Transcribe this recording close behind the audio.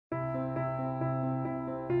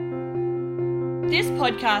This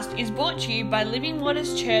podcast is brought to you by Living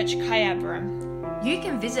Waters Church, Kyabram. You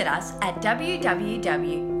can visit us at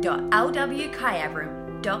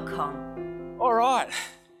www.lwkyabram.com. All right.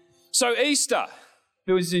 So Easter.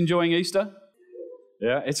 Who is enjoying Easter?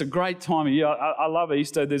 Yeah, it's a great time of year. I love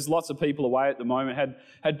Easter. There's lots of people away at the moment.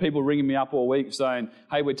 Had people ringing me up all week saying,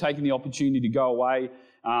 hey, we're taking the opportunity to go away.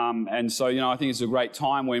 And so, I think it's a great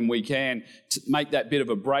time when we can make that bit of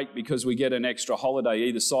a break because we get an extra holiday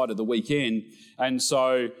either side of the weekend. And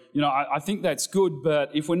so, I think that's good. But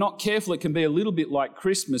if we're not careful, it can be a little bit like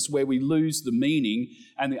Christmas where we lose the meaning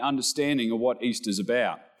and the understanding of what Easter's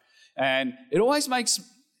about. And it always makes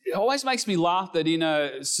me laugh that in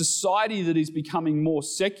a society that is becoming more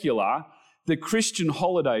secular, the Christian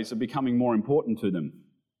holidays are becoming more important to them.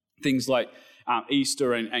 Things like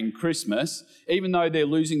Easter and Christmas, even though they're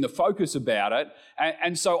losing the focus about it.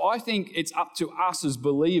 And so I think it's up to us as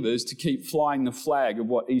believers to keep flying the flag of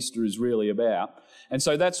what Easter is really about. And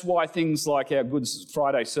so that's why things like our Good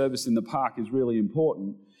Friday service in the park is really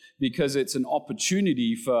important, because it's an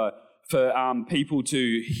opportunity for people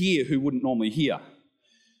to hear who wouldn't normally hear.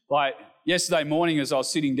 Like yesterday morning as I was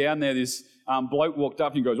sitting down there, this bloke walked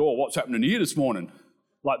up and he goes, oh, what's happening here this morning?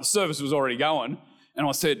 Like the service was already going. And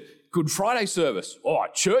I said, Good Friday service. Oh, a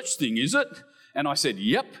church thing, is it? And I said,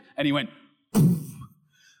 yep. And he went, poof,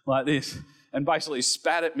 like this, and basically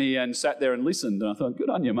spat at me and sat there and listened. And I thought, good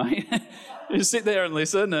on you, mate. Just sit there and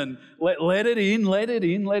listen and let it in.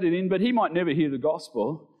 But he might never hear the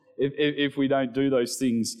gospel if we don't do those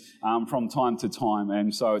things from time to time.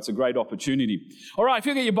 And so it's a great opportunity. All right, if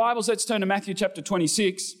you get your Bibles, let's turn to Matthew chapter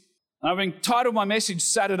 26. And I've entitled my message,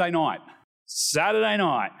 Saturday Night. Saturday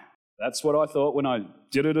Night. That's what I thought when I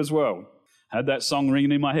did it as well. Had that song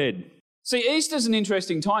ringing in my head. See, Easter's an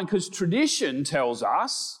interesting time because tradition tells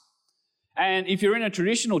us, and if you're in a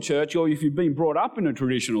traditional church or if you've been brought up in a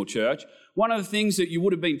traditional church, one of the things that you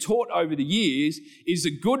would have been taught over the years is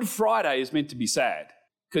that Good Friday is meant to be sad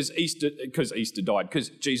because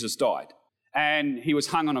Jesus died. And he was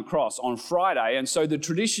hung on a cross on Friday. And so the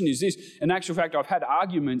tradition is this. In actual fact, I've had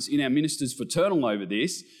arguments in our ministers' fraternal over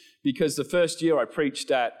this because the first year I preached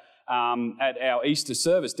at our Easter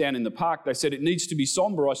service down in the park, they said it needs to be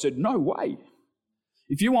somber. I said, no way.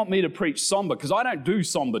 If you want me to preach somber, because I don't do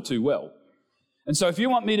somber too well. And so if you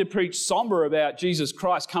want me to preach somber about Jesus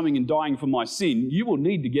Christ coming and dying for my sin, you will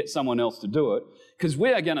need to get someone else to do it, because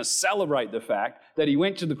we are going to celebrate the fact that he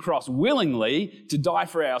went to the cross willingly to die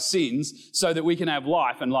for our sins so that we can have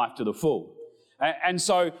life and life to the full. And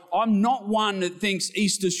so I'm not one that thinks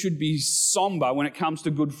Easter should be somber when it comes to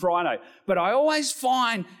Good Friday. But I always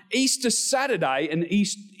find Easter Saturday an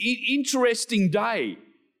interesting day.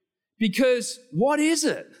 Because what is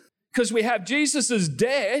it? Because we have Jesus'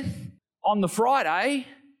 death on the Friday,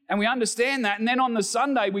 and we understand that. And then on the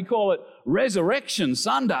Sunday, we call it Resurrection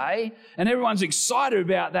Sunday, and everyone's excited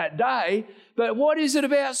about that day. But what is it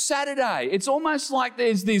about Saturday? It's almost like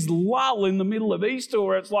there's this lull in the middle of Easter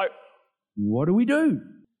where it's like, what do we do?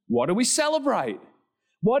 What do we celebrate?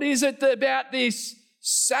 What is it about this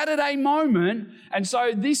Saturday moment? And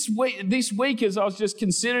so this week, as I was just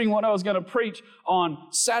considering what I was going to preach on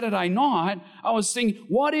Saturday night, I was thinking,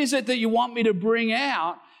 what is it that you want me to bring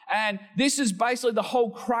out? And this is basically the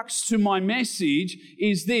whole crux to my message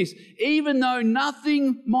is this. Even though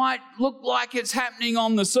nothing might look like it's happening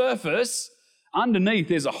on the surface, underneath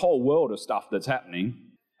there's a whole world of stuff that's happening.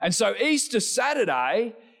 And so Easter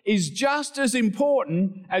Saturday is just as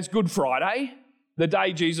important as Good Friday, the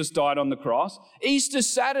day Jesus died on the cross. Easter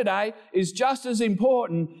Saturday is just as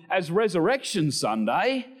important as Resurrection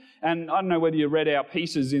Sunday. And I don't know whether you read our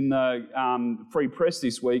pieces in the Free Press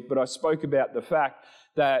this week, but I spoke about the fact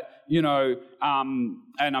that, and I'm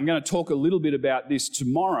going to talk a little bit about this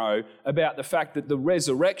tomorrow, about the fact that the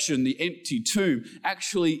resurrection, the empty tomb,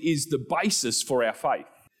 actually is the basis for our faith.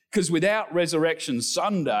 Because without Resurrection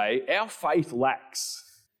Sunday, our faith lacks.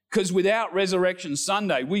 Because without Resurrection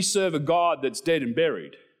Sunday, we serve a God that's dead and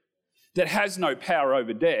buried, that has no power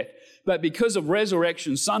over death. But because of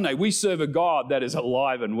Resurrection Sunday, we serve a God that is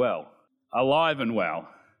alive and well. Alive and well.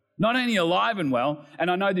 Not only alive and well,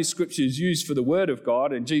 and I know this scripture is used for the Word of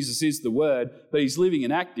God, and Jesus is the Word, but he's living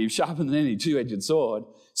and active, sharper than any two-edged sword.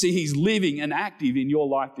 See, he's living and active in your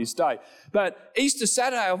life this day. But Easter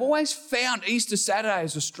Saturday, I've always found Easter Saturday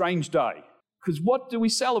as a strange day. Because what do we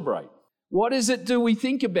celebrate? What is it do we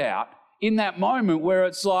think about in that moment where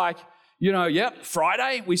it's like,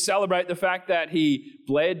 Friday, we celebrate the fact that he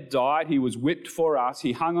bled, died, he was whipped for us,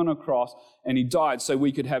 he hung on a cross, and he died so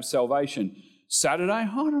we could have salvation. Saturday, I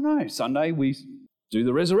don't know. Sunday, we do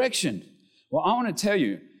the resurrection. Well, I want to tell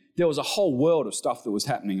you, there was a whole world of stuff that was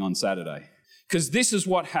happening on Saturday. Because this is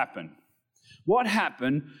what happened. What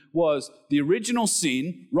happened was the original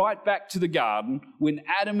sin, right back to the garden, when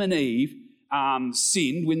Adam and Eve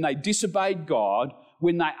sinned, when they disobeyed God,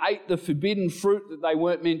 when they ate the forbidden fruit that they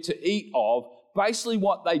weren't meant to eat of. Basically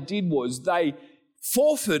what they did was they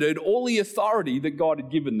forfeited all the authority that God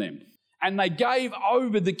had given them. And they gave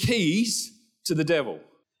over the keys to the devil.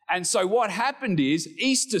 And so what happened is,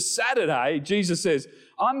 Easter Saturday, Jesus says,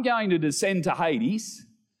 I'm going to descend to Hades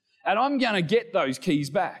and I'm going to get those keys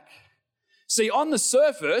back. See, on the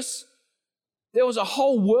surface, there was a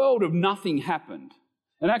whole world of nothing happened.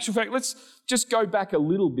 In actual fact, let's just go back a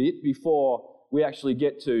little bit before we actually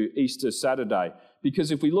get to Easter Saturday.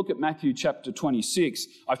 Because if we look at Matthew chapter 26,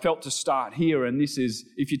 I felt to start here, and this is,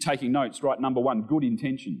 if you're taking notes, right, number one, good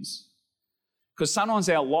intentions. Because sometimes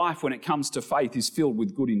our life when it comes to faith is filled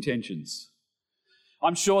with good intentions.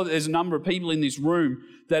 I'm sure that there's a number of people in this room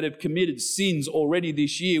that have committed sins already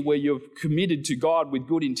this year where you've committed to God with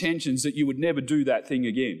good intentions that you would never do that thing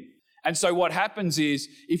again. And so what happens is,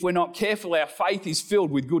 if we're not careful, our faith is filled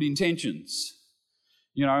with good intentions.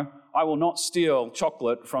 You know, I will not steal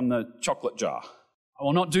chocolate from the chocolate jar. I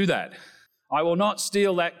will not do that. I will not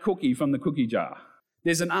steal that cookie from the cookie jar.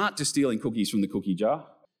 There's an art to stealing cookies from the cookie jar.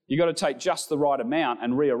 You've got to take just the right amount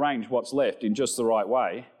and rearrange what's left in just the right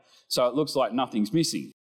way so it looks like nothing's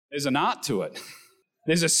missing. There's an art to it.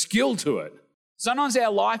 There's a skill to it. Sometimes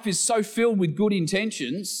our life is so filled with good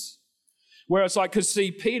intentions where it's like, because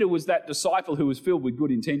see, Peter was that disciple who was filled with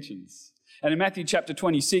good intentions. And in Matthew chapter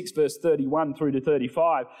 26, verse 31 through to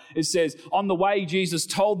 35, it says, on the way Jesus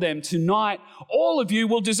told them, tonight all of you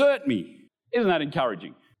will desert me. Isn't that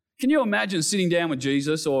encouraging? Can you imagine sitting down with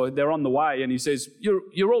Jesus, or they're on the way and he says,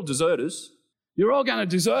 you're all deserters. You're all going to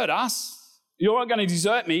desert us. You're all going to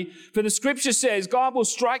desert me. For the scripture says, God will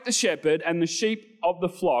strike the shepherd and the sheep of the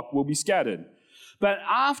flock will be scattered. But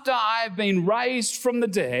after I have been raised from the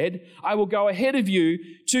dead, I will go ahead of you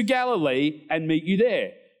to Galilee and meet you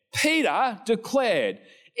there. Peter declared,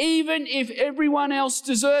 even if everyone else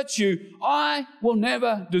deserts you, I will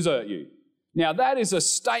never desert you. Now that is a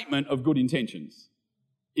statement of good intentions.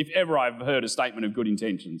 If ever I've heard a statement of good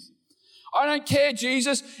intentions. I don't care,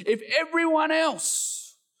 Jesus, if everyone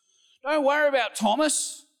else, don't worry about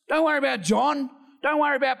Thomas, don't worry about John, don't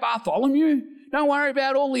worry about Bartholomew, don't worry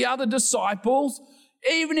about all the other disciples.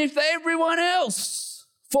 Even if everyone else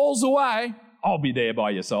falls away, I'll be there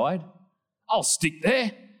by your side. I'll stick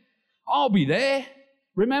there. I'll be there.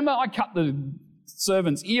 Remember, I cut the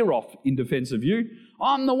servant's ear off in defense of you.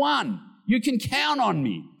 I'm the one. You can count on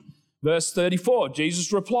me. Verse 34,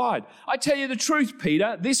 Jesus replied, I tell you the truth,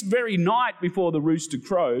 Peter, this very night before the rooster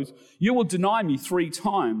crows, you will deny me 3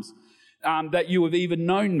 times that you have even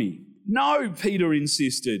known me. No, Peter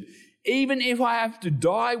insisted, even if I have to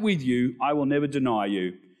die with you, I will never deny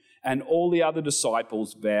you. And all the other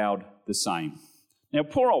disciples vowed the same. Now,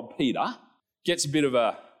 poor old Peter gets a bit of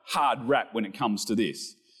a hard rap when it comes to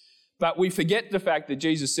this. But we forget the fact that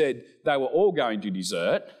Jesus said they were all going to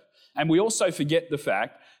desert. And we also forget the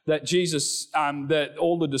fact that Jesus, that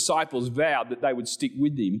all the disciples vowed that they would stick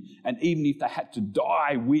with him, and even if they had to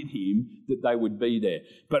die with him, that they would be there.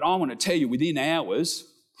 But I want to tell you, within hours,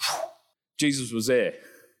 Jesus was there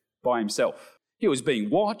by himself. He was being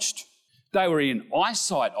watched. They were in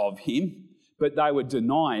eyesight of him, but they were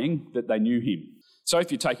denying that they knew him. So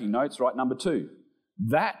if you're taking notes, right, number 2,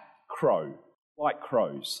 that crow, like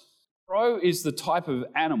crows. Crow is the type of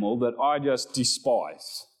animal that I just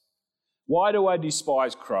despise. Why do I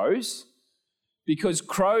despise crows? Because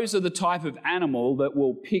crows are the type of animal that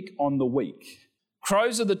will pick on the weak.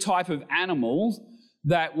 Crows are the type of animal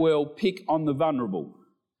that will pick on the vulnerable.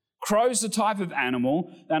 Crows are the type of animal,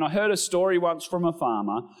 and I heard a story once from a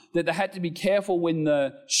farmer, that they had to be careful when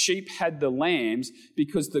the sheep had the lambs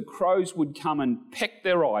because the crows would come and peck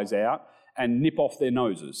their eyes out and nip off their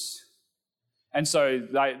noses. And so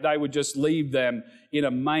they would just leave them in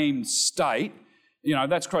a maimed state. You know,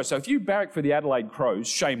 that's crows. So if you barrack for the Adelaide Crows,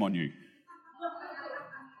 shame on you.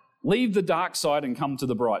 Leave the dark side and come to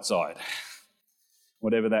the bright side,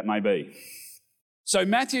 whatever that may be. So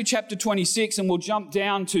Matthew chapter 26, and we'll jump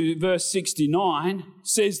down to verse 69,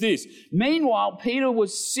 says this. Meanwhile, Peter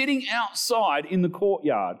was sitting outside in the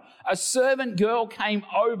courtyard. A servant girl came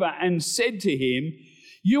over and said to him,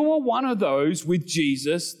 you are one of those with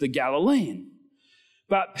Jesus the Galilean.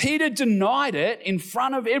 But Peter denied it in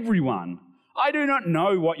front of everyone. I do not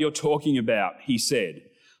know what you're talking about, he said.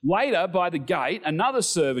 Later, by the gate, another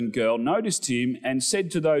servant girl noticed him and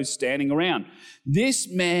said to those standing around, this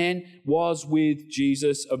man was with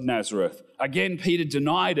Jesus of Nazareth. Again, Peter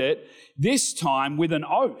denied it, this time with an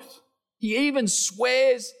oath. He even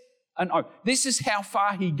swears an oath. This is how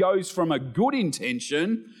far he goes from a good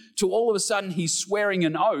intention to all of a sudden he's swearing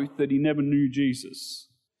an oath that he never knew Jesus.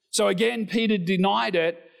 So again, Peter denied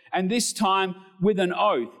it, and this time with an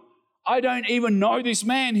oath. I don't even know this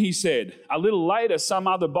man, he said. A little later, some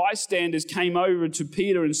other bystanders came over to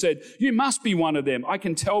Peter and said, you must be one of them. I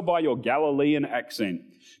can tell by your Galilean accent.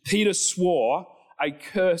 Peter swore, a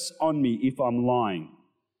curse on me if I'm lying.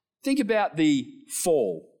 Think about the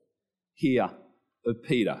fall here of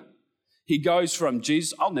Peter. He goes from,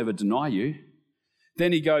 Jesus, I'll never deny you.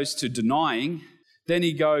 Then he goes to denying. Then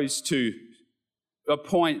he goes to a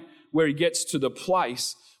point where he gets to the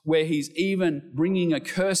place where he's even bringing a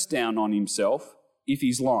curse down on himself if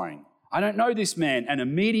he's lying. I don't know this man. And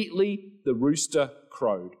immediately the rooster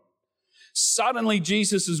crowed. Suddenly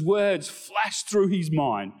Jesus' words flashed through his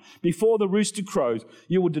mind. Before the rooster crows,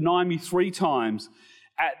 you will deny me 3 times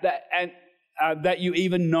that you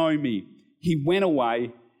even know me. He went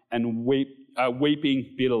away and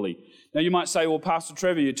weeping bitterly. Now you might say, well, Pastor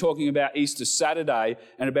Trevor, you're talking about Easter Saturday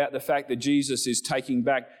and about the fact that Jesus is taking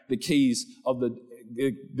back the keys of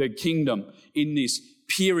the kingdom in this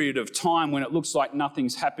period of time when it looks like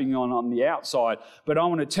nothing's happening on the outside. But I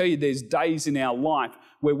want to tell you, there's days in our life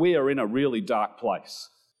where we are in a really dark place.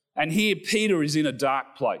 And here Peter is in a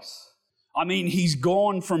dark place. I mean, he's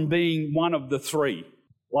gone from being one of the 3.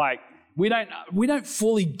 Like, we don't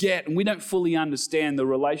fully get and we don't fully understand the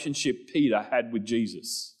relationship Peter had with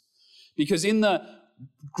Jesus. Because in the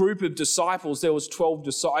group of disciples, there was 12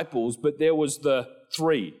 disciples, but there was the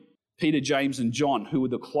 3, Peter, James, and John, who were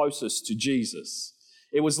the closest to Jesus.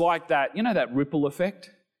 It was like that, you know, that ripple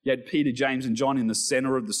effect? You had Peter, James, and John in the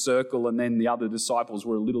center of the circle, and then the other disciples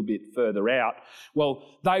were a little bit further out. Well,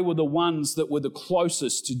 they were the ones that were the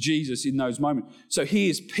closest to Jesus in those moments. So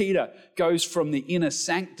here's Peter goes from the inner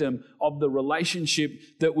sanctum of the relationship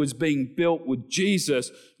that was being built with Jesus.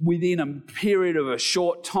 Within a period of a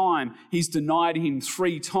short time, he's denied him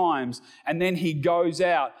 3 times, and then he goes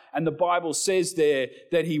out, and the Bible says there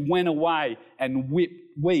that he went away and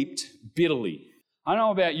wept bitterly. I don't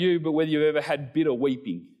know about you, but whether you've ever had bitter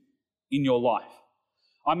weeping in your life.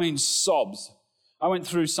 I mean, sobs. I went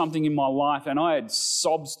through something in my life and I had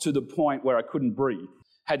sobs to the point where I couldn't breathe.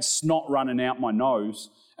 Had snot running out my nose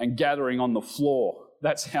and gathering on the floor.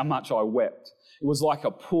 That's how much I wept. It was like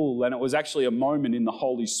a pool, and it was actually a moment in the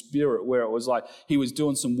Holy Spirit where it was like he was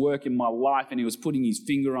doing some work in my life and he was putting his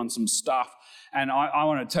finger on some stuff. And I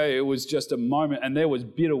want to tell you, it was just a moment, and there was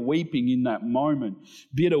bitter weeping in that moment,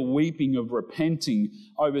 bitter weeping of repenting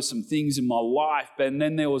over some things in my life. And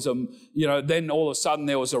then there was then all of a sudden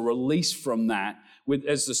there was a release from that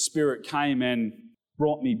as the Spirit came and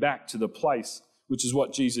brought me back to the place, which is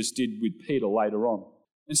what Jesus did with Peter later on.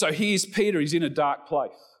 And so here's Peter, he's in a dark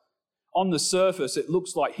place. On the surface, it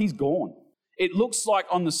looks like he's gone. It looks like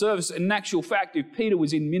on the surface, in actual fact, if Peter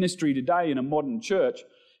was in ministry today in a modern church,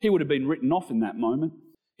 he would have been written off in that moment.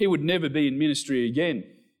 He would never be in ministry again.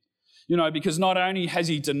 You know, because not only has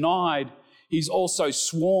he denied, he's also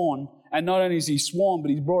sworn. And not only has he sworn,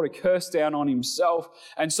 but he's brought a curse down on himself.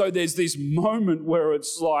 And so there's this moment where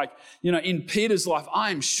it's like, you know, in Peter's life,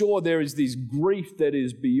 I am sure there is this grief that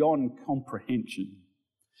is beyond comprehension.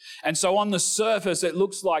 And so on the surface, it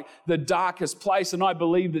looks like the darkest place. And I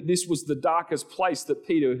believe that this was the darkest place that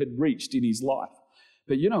Peter had reached in his life.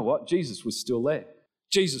 But you know what? Jesus was still there.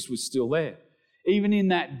 Jesus was still there. Even in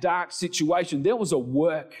that dark situation, there was a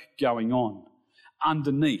work going on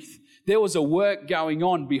underneath. There was a work going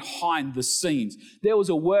on behind the scenes. There was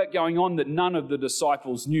a work going on that none of the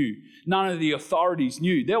disciples knew. None of the authorities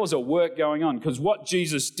knew. There was a work going on because what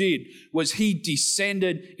Jesus did was he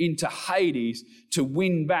descended into Hades to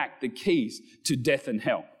win back the keys to death and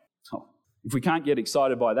hell. Oh, if we can't get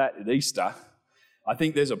excited by that at Easter, I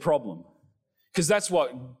think there's a problem, because that's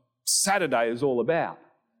what Saturday is all about.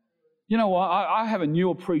 You know what? I have a new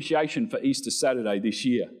appreciation for Easter Saturday this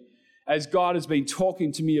year, as God has been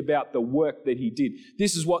talking to me about the work that he did.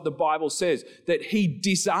 This is what the Bible says, that he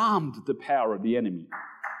disarmed the power of the enemy.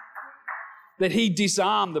 That he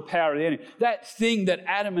disarmed the power of the enemy. That thing that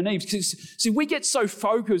Adam and Eve... See, we get so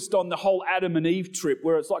focused on the whole Adam and Eve trip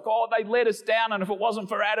where it's like, oh, they let us down, and if it wasn't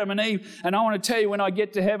for Adam and Eve... And I want to tell you, when I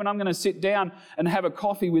get to heaven, I'm going to sit down and have a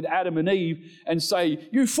coffee with Adam and Eve and say,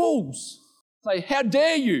 you fools! Say, how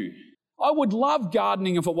dare you? I would love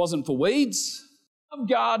gardening if it wasn't for weeds. I love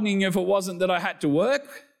gardening if it wasn't that I had to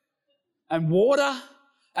work and water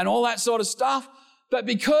and all that sort of stuff. But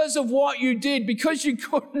because of what you did, because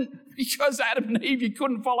Adam and Eve, you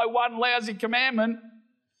couldn't follow one lousy commandment,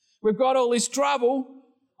 we've got all this trouble.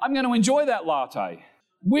 I'm going to enjoy that latte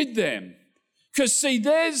with them. Because see,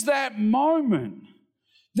 there's that moment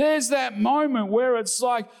There's that moment where it's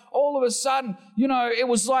like all of a sudden, it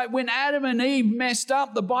was like when Adam and Eve messed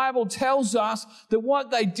up, the Bible tells us that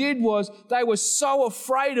what they did was they were so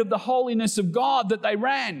afraid of the holiness of God that they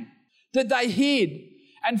ran, that they hid.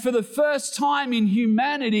 And for the first time in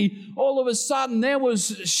humanity, all of a sudden there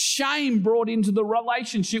was shame brought into the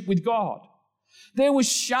relationship with God. There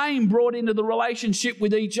was shame brought into the relationship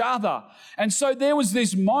with each other. And so there was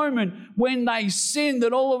this moment when they sinned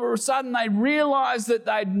that all of a sudden they realized that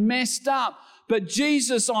they'd messed up. But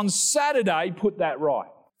Jesus on Saturday put that right.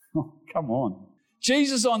 Oh, come on.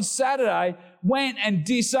 Jesus on Saturday went and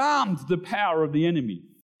disarmed the power of the enemy.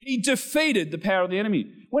 He defeated the power of the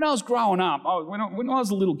enemy. When I was growing up, when I was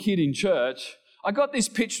a little kid in church, I got this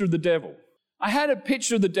picture of the devil. I had a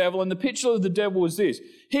picture of the devil, and the picture of the devil was this.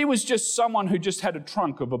 He was just someone who just had a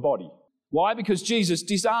trunk of a body. Why? Because Jesus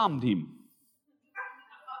disarmed him.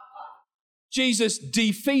 Jesus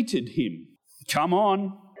defeated him. Come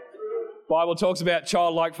on. Bible talks about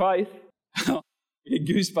childlike faith. Get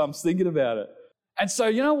goosebumps thinking about it. And so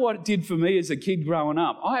you know what it did for me as a kid growing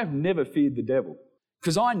up? I have never feared the devil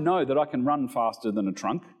because I know that I can run faster than a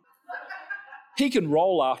trunk. He can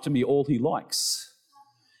roll after me all he likes.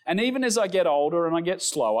 And even as I get older and I get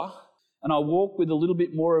slower and I walk with a little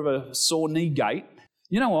bit more of a sore knee gait,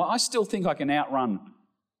 you know what? I still think I can outrun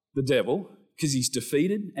the devil because he's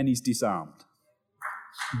defeated and he's disarmed.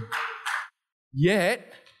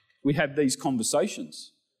 Yet, we have these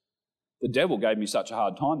conversations. The devil gave me such a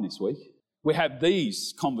hard time this week. We have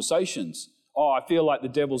these conversations. Oh, I feel like the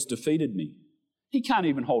devil's defeated me. He can't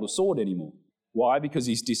even hold a sword anymore. Why? Because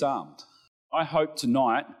he's disarmed. I hope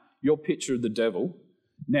tonight your picture of the devil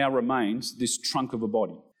now remains this trunk of a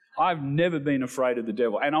body. I've never been afraid of the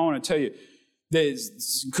devil. And I want to tell you,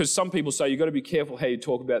 because some people say you've got to be careful how you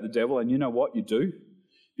talk about the devil, and you know what? You do.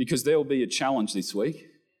 Because there will be a challenge this week.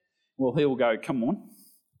 Well, he will go, come on,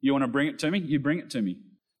 you want to bring it to me? You bring it to me.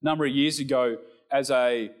 A number of years ago, as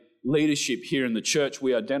a leadership here in the church,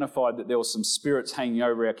 we identified that there were some spirits hanging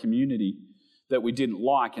over our community that we didn't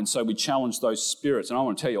like, and so we challenged those spirits. And I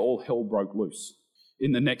want to tell you, all hell broke loose.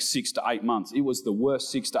 In the next 6 to 8 months. It was the worst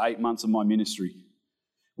 6 to 8 months of my ministry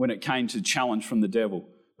when it came to challenge from the devil.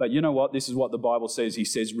 But you know what? This is what the Bible says. He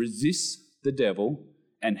says, resist the devil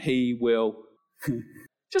and he will...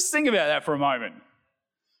 Just think about that for a moment.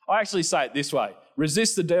 I actually say it this way.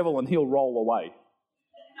 Resist the devil and he'll roll away.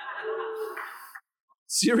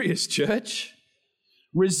 Serious, church.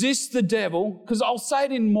 Resist the devil, because I'll say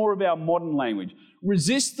it in more of our modern language.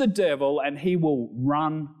 Resist the devil and he will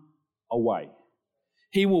run away.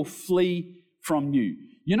 He will flee from you.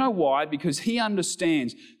 You know why? Because he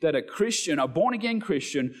understands that a Christian, a born-again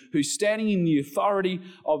Christian, who's standing in the authority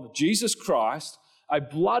of Jesus Christ, a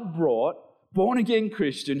blood-brought, born-again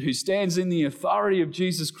Christian who stands in the authority of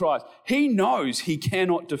Jesus Christ, he knows he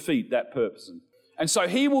cannot defeat that person. And so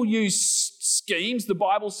he will use schemes. The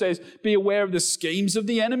Bible says, be aware of the schemes of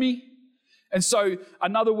the enemy. And so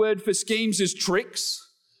another word for schemes is tricks.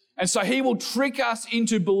 And so he will trick us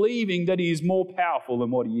into believing that he is more powerful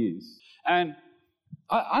than what he is. And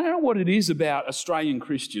I don't know what it is about Australian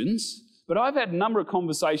Christians, but I've had a number of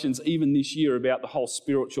conversations even this year about the whole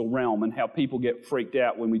spiritual realm and how people get freaked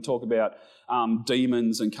out when we talk about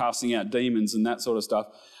demons and casting out demons and that sort of stuff.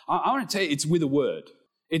 I want to tell you, it's with a word.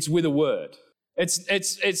 It's with a word.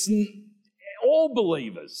 It's all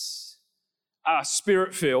believers are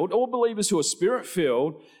spirit-filled, all believers who are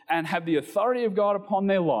spirit-filled and have the authority of God upon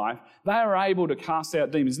their life, they are able to cast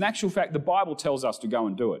out demons. In actual fact, the Bible tells us to go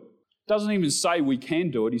and do it. It doesn't even say we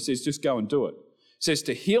can do it. He says just go and do it. It says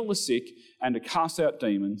to heal the sick and to cast out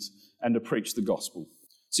demons and to preach the gospel.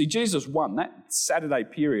 See, Jesus won that Saturday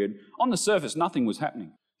period. On the surface, nothing was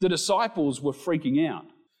happening. The disciples were freaking out.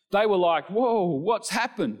 They were like, whoa, what's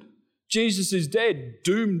happened? Jesus is dead.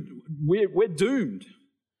 Doomed. We're doomed.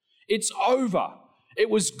 It's over. It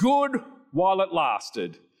was good while it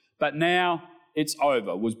lasted, but now it's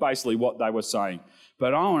over, was basically what they were saying.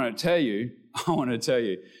 But I want to tell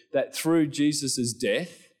you that through Jesus'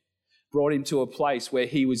 death, brought him to a place where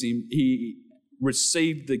he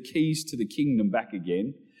received the keys to the kingdom back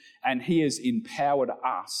again, and he has empowered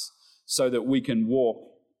us so that we can walk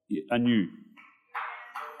anew.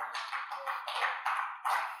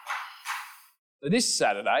 This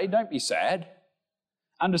Saturday, don't be sad.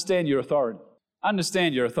 Understand your authority.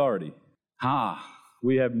 Understand your authority.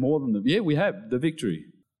 We have more than we have the victory.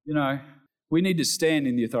 You know, we need to stand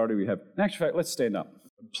in the authority we have. In actual fact, let's stand up.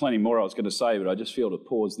 Plenty more I was going to say, but I just feel to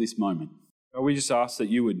pause this moment. We just ask that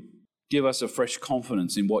you would give us a fresh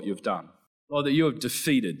confidence in what you've done. Lord, that you have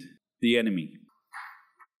defeated the enemy.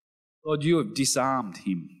 Lord, you have disarmed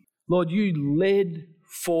him. Lord, you led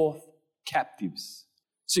forth captives.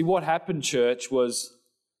 See, what happened, church, was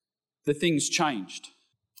the things changed.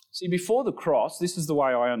 See, before the cross, this is the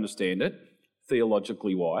way I understand it,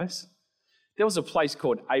 theologically wise, there was a place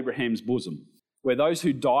called Abraham's bosom, where those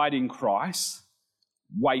who died in Christ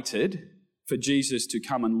waited for Jesus to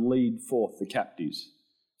come and lead forth the captives,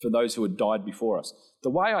 for those who had died before us.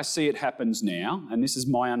 The way I see it happens now, and this is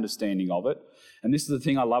my understanding of it, and this is the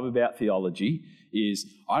thing I love about theology, is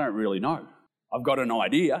I don't really know. I've got an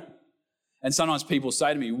idea. And sometimes people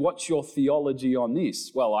say to me, what's your theology on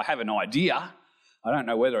this? Well, I have an idea. I don't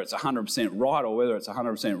know whether it's 100% right or whether it's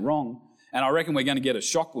 100% wrong. And I reckon we're going to get a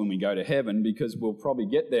shock when we go to heaven, because we'll probably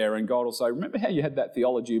get there and God will say, remember how you had that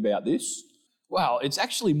theology about this? Well, it's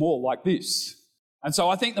actually more like this. And so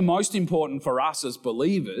I think the most important for us as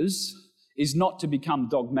believers is not to become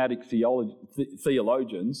dogmatic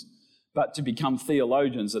theologians, but to become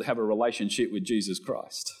theologians that have a relationship with Jesus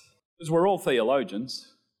Christ. Because we're all theologians.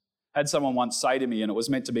 I had someone once say to me, and it was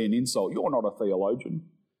meant to be an insult, you're not a theologian.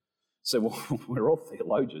 So, well, we're all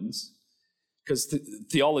theologians, because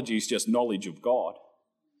theology is just knowledge of God.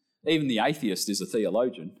 Even the atheist is a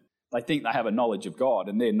theologian. They think they have a knowledge of God,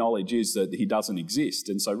 and their knowledge is that he doesn't exist.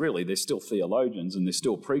 And so really, they're still theologians, and they're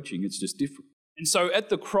still preaching. It's just different. And so at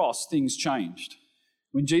the cross, things changed.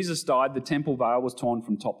 When Jesus died, the temple veil was torn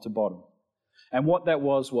from top to bottom. And what that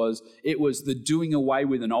was it was the doing away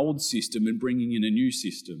with an old system and bringing in a new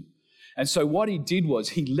system. And so what he did was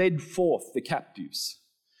he led forth the captives,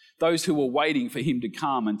 those who were waiting for him to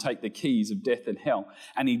come and take the keys of death and hell.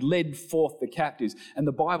 And he led forth the captives. And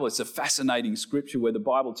the Bible, it's a fascinating scripture where the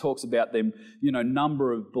Bible talks about them,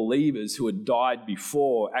 number of believers who had died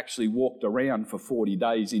before actually walked around for 40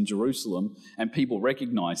 days in Jerusalem and people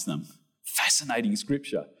recognized them. Fascinating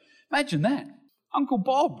scripture. Imagine that. Uncle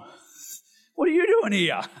Bob, what are you doing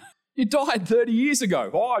here? You died 30 years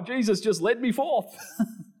ago. Oh, Jesus just led me forth.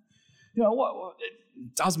 What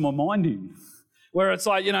it does my mind in. Where it's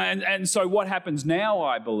like, and so what happens now,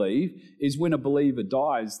 I believe, is when a believer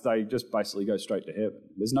dies, they just basically go straight to heaven.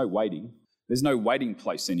 There's no waiting. There's no waiting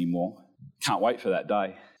place anymore. Can't wait for that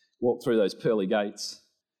day. Walk through those pearly gates.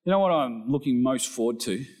 You know what I'm looking most forward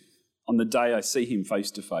to on the day I see him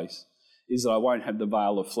face to face is that I won't have the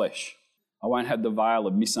veil of flesh. I won't have the veil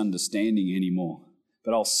of misunderstanding anymore,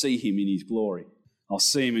 but I'll see him in his glory. I'll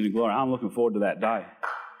see him in his glory. I'm looking forward to that day.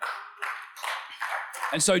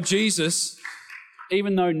 And so Jesus,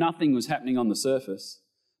 even though nothing was happening on the surface,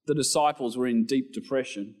 the disciples were in deep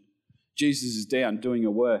depression. Jesus is down doing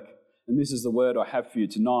a work. And this is the word I have for you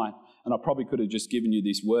tonight. And I probably could have just given you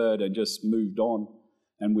this word and just moved on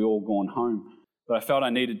and we all gone home. But I felt I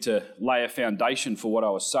needed to lay a foundation for what I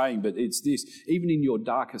was saying. But it's this: even in your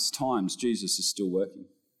darkest times, Jesus is still working.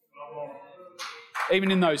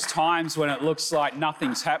 Even in those times when it looks like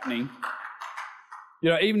nothing's happening,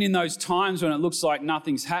 even in those times when it looks like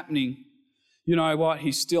nothing's happening, you know what?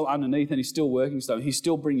 He's still underneath and he's still working stuff. He's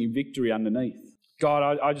still bringing victory underneath.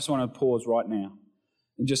 God, I just want to pause right now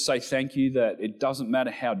and just say thank you that it doesn't matter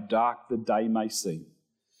how dark the day may seem.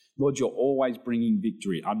 Lord, you're always bringing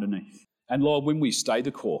victory underneath. And Lord, when we stay the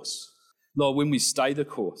course, Lord,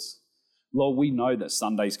 we know that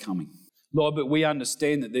Sunday's coming. Lord, but we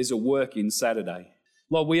understand that there's a work in Saturday.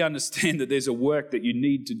 Lord, we understand that there's a work that you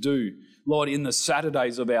need to do, Lord, in the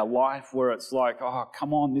Saturdays of our life where it's like, oh,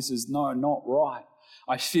 come on, this is not right.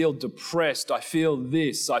 I feel depressed. I feel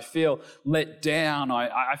this. I feel let down.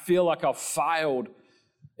 I feel like I've failed.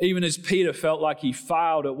 Even as Peter felt like he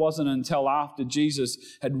failed, it wasn't until after Jesus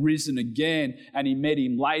had risen again and he met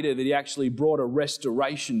him later that he actually brought a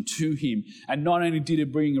restoration to him. And not only did he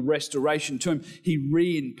bring a restoration to him, he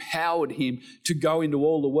re-empowered him to go into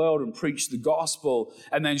all the world and preach the gospel.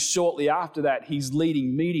 And then shortly after that, he's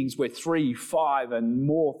leading meetings where 3, 5 and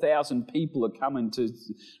more thousand people are coming to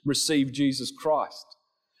receive Jesus Christ.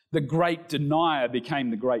 The great denier became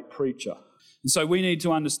the great preacher. And so we need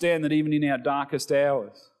to understand that even in our darkest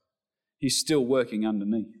hours, he's still working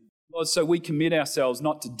underneath. Lord, so we commit ourselves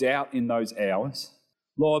not to doubt in those hours,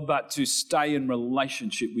 Lord, but to stay in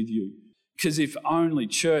relationship with you. Because if only,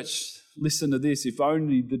 church, listen to this, if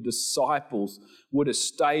only the disciples would have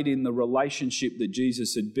stayed in the relationship that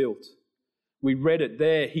Jesus had built. We read it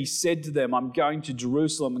there. He said to them, I'm going to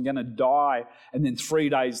Jerusalem, I'm going to die, and then 3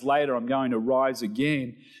 days later I'm going to rise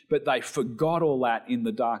again. But they forgot all that in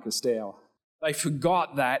the darkest hour. They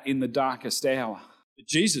forgot that in the darkest hour. But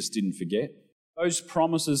Jesus didn't forget. Those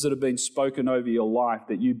promises that have been spoken over your life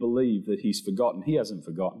that you believe that he's forgotten, he hasn't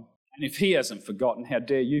forgotten. And if he hasn't forgotten, how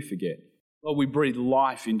dare you forget? Lord, we breathe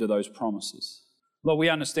life into those promises. Lord, we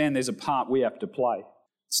understand there's a part we have to play.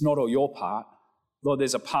 It's not all your part. Lord,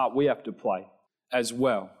 there's a part we have to play as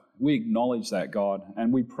well. We acknowledge that, God,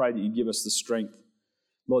 and we pray that you give us the strength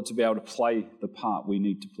Lord, to be able to play the part we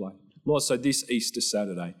need to play. Lord, so this Easter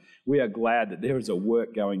Saturday, we are glad that there is a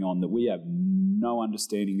work going on that we have no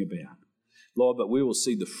understanding about. Lord, but we will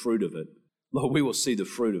see the fruit of it. Lord, we will see the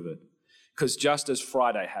fruit of it. Because just as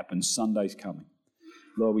Friday happens, Sunday's coming.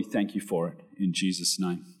 Lord, we thank you for it. In Jesus'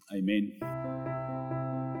 name, amen.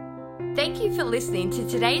 Thank you for listening to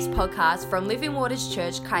today's podcast from Living Waters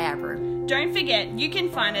Church, Kyabram. Don't forget, you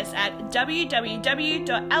can find us at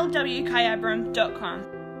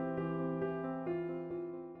www.lwkyabram.com.